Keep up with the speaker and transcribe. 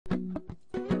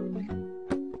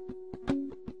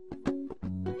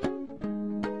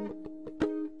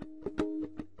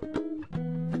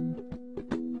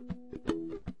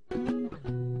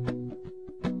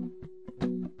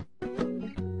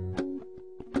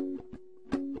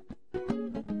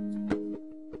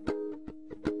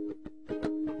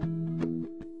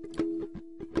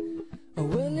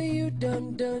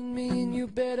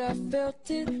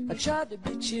tempted. I tried to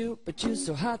be chill, but you're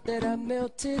so hot that I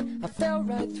melted. I fell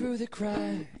right through the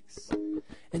cracks,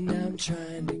 and now I'm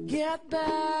trying to get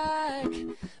back.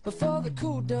 Before the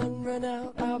cool done run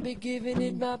out, I'll be giving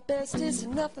it my bestest,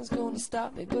 and nothing's gonna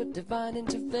stop me but divine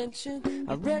intervention.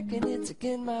 I reckon it's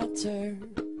again my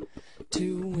turn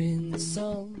to win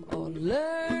some or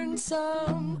learn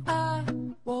some. I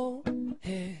won't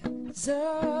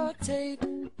hesitate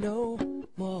no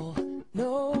more,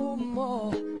 no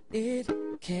more. It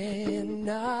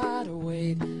cannot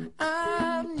wait.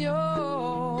 I'm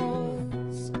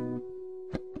yours.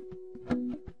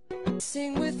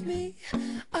 Sing with me,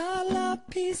 a la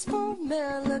peaceful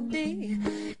melody.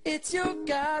 It's your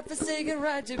God-forsaken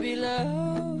right to be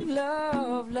loved,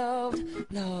 loved,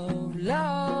 loved, loved,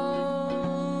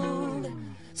 loved.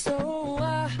 So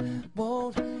I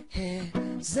won't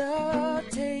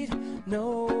hesitate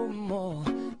no more,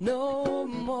 no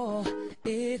more.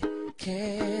 It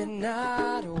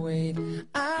cannot wait.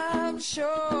 I'm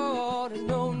sure there's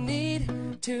no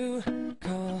need to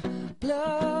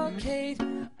complicate.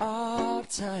 Our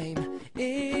time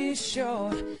is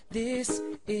short. This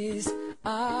is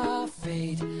our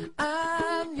fate.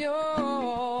 I'm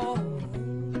yours.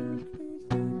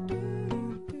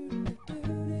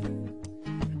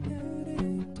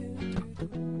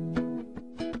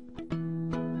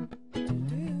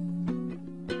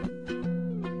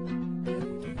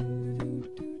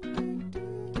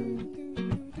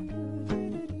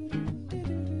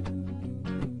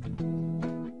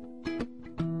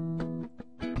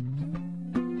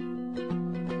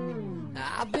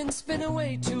 I've been spinning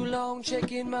way too long,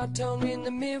 checking my tongue in the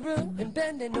mirror and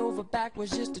bending over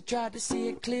backwards just to try to see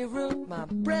it clearer. My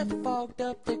breath fogged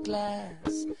up the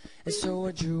glass, and so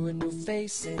I drew a new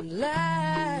face and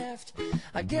laughed.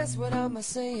 I guess what I'm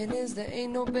saying is there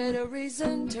ain't no better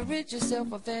reason to rid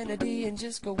yourself of vanity and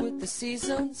just go with the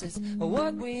seasons. It's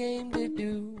what we aim to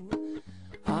do.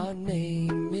 Our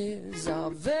name is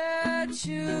our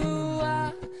virtue.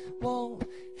 I won't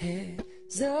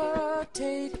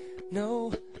hesitate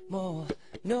no more,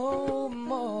 no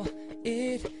more.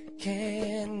 It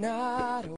cannot